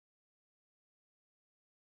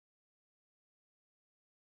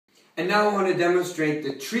And now I want to demonstrate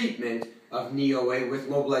the treatment of knee OA with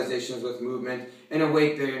mobilizations with movement in a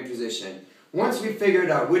weight-bearing position. Once we figured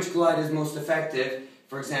out which glide is most effective,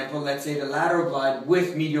 for example, let's say the lateral glide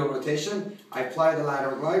with medial rotation, I apply the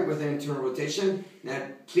lateral glide with an internal rotation. Now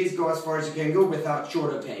please go as far as you can go without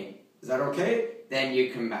shoulder pain. Is that okay? Then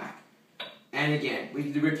you come back. And again,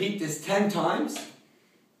 we repeat this 10 times,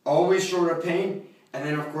 always shoulder pain, and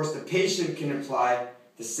then of course the patient can apply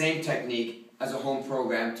the same technique as a home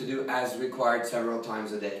program to do as required several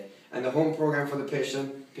times a day. And the home program for the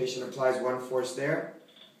patient applies one force there,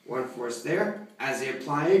 one force there. As they're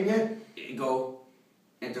applying it, you go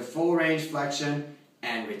into full range flexion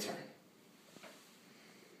and return.